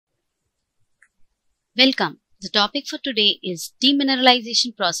Welcome. The topic for today is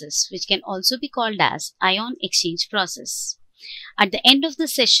demineralization process, which can also be called as ion exchange process. At the end of the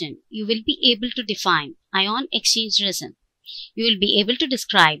session, you will be able to define ion exchange resin. You will be able to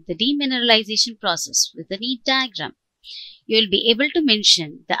describe the demineralization process with a neat diagram. You will be able to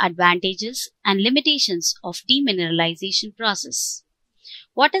mention the advantages and limitations of demineralization process.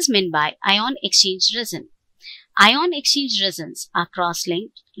 What is meant by ion exchange resin? Ion exchange resins are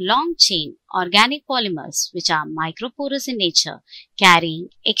cross-linked, long-chain organic polymers which are microporous in nature, carrying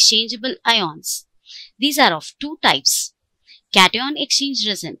exchangeable ions. These are of two types. Cation exchange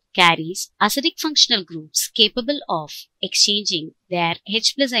resin carries acidic functional groups capable of exchanging their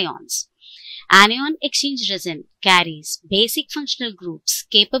H+ ions. Anion exchange resin carries basic functional groups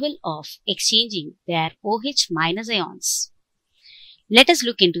capable of exchanging their OH- ions. Let us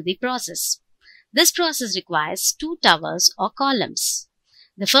look into the process. This process requires two towers or columns.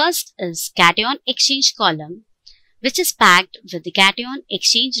 The first is cation exchange column, which is packed with the cation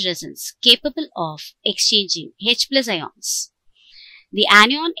exchange resins capable of exchanging H+ ions. The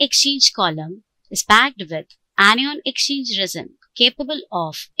anion exchange column is packed with anion exchange resin capable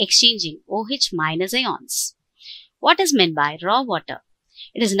of exchanging OH- ions. What is meant by raw water?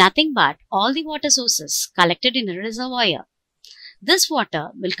 It is nothing but all the water sources collected in a reservoir. This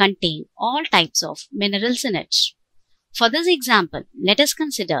water will contain all types of minerals in it. For this example, let us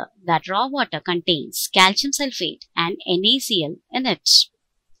consider that raw water contains calcium sulfate and NaCl in it.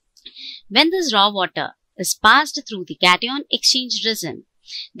 When this raw water is passed through the cation exchange resin,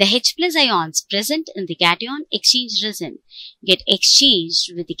 the H+ ions present in the cation exchange resin get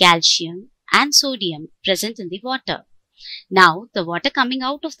exchanged with the calcium and sodium present in the water. Now, the water coming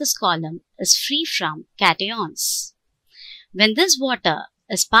out of this column is free from cations. When this water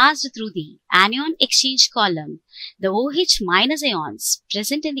is passed through the anion exchange column, the OH- ions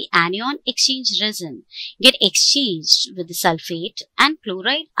present in the anion exchange resin get exchanged with the sulfate and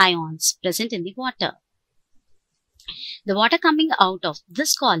chloride ions present in the water. The water coming out of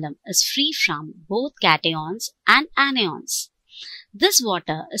this column is free from both cations and anions. This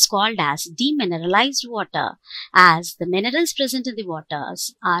water is called as demineralized water as the minerals present in the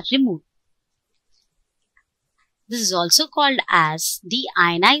waters are removed. This is also called as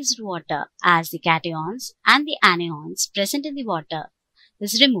deionized water as the cations and the anions present in the water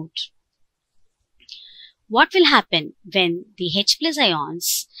is removed. What will happen when the H+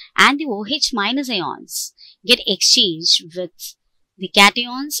 ions and the OH- ions get exchanged with the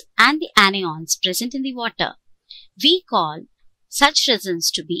cations and the anions present in the water? We call such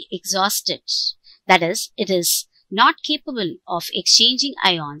resins to be exhausted. That is, it is not capable of exchanging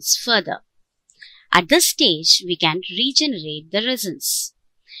ions further. At this stage, we can regenerate the resins.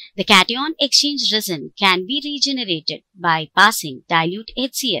 The cation exchange resin can be regenerated by passing dilute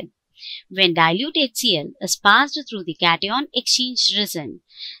HCl. When dilute HCl is passed through the cation exchange resin,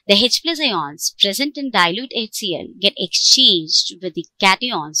 the H+ ions present in dilute HCl get exchanged with the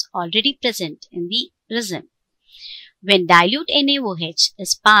cations already present in the resin. When dilute NaOH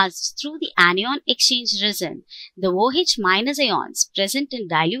is passed through the anion exchange resin, the OH- ions present in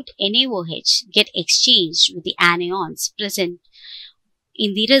dilute NaOH get exchanged with the anions present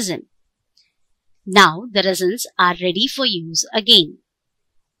in the resin. Now the resins are ready for use again.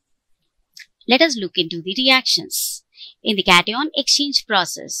 Let us look into the reactions. In the cation exchange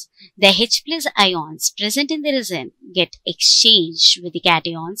process, the H+ ions present in the resin get exchanged with the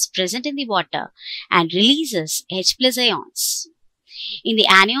cations present in the water and releases H+ ions. In the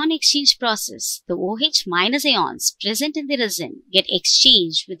anion exchange process, the OH- ions present in the resin get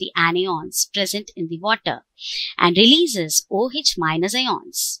exchanged with the anions present in the water and releases OH-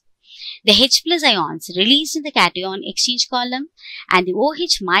 ions. The H+ ions released in the cation exchange column and the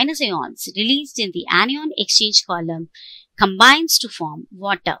OH- ions released in the anion exchange column combines to form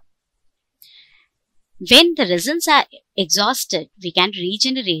water. When the resins are exhausted, we can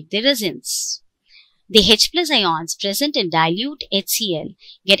regenerate the resins. The H+ ions present in dilute HCl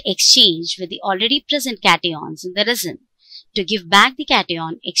get exchanged with the already present cations in the resin to give back the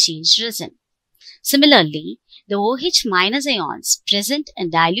cation exchange resin. Similarly, the OH- ions present in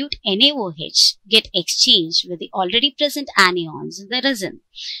dilute NaOH get exchanged with the already present anions in the resin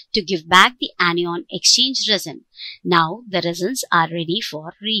to give back the anion exchange resin. Now the resins are ready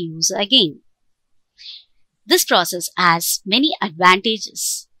for reuse again. This process has many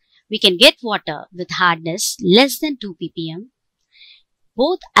advantages. We can get water with hardness less than 2 ppm.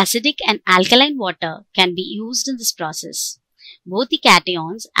 Both acidic and alkaline water can be used in this process. Both the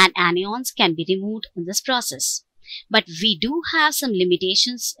cations and anions can be removed in this process. But we do have some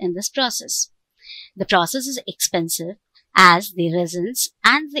limitations in this process. The process is expensive as the resins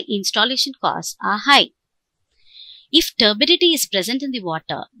and the installation costs are high. If turbidity is present in the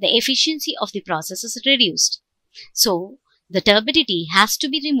water, the efficiency of the process is reduced. So, the turbidity has to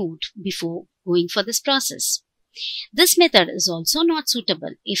be removed before going for this process. This method is also not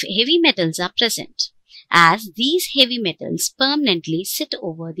suitable if heavy metals are present, as these heavy metals permanently sit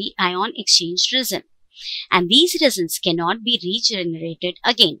over the ion exchange resin, and these resins cannot be regenerated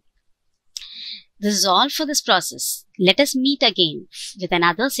again. This is all for this process. Let us meet again with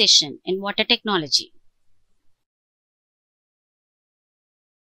another session in water technology.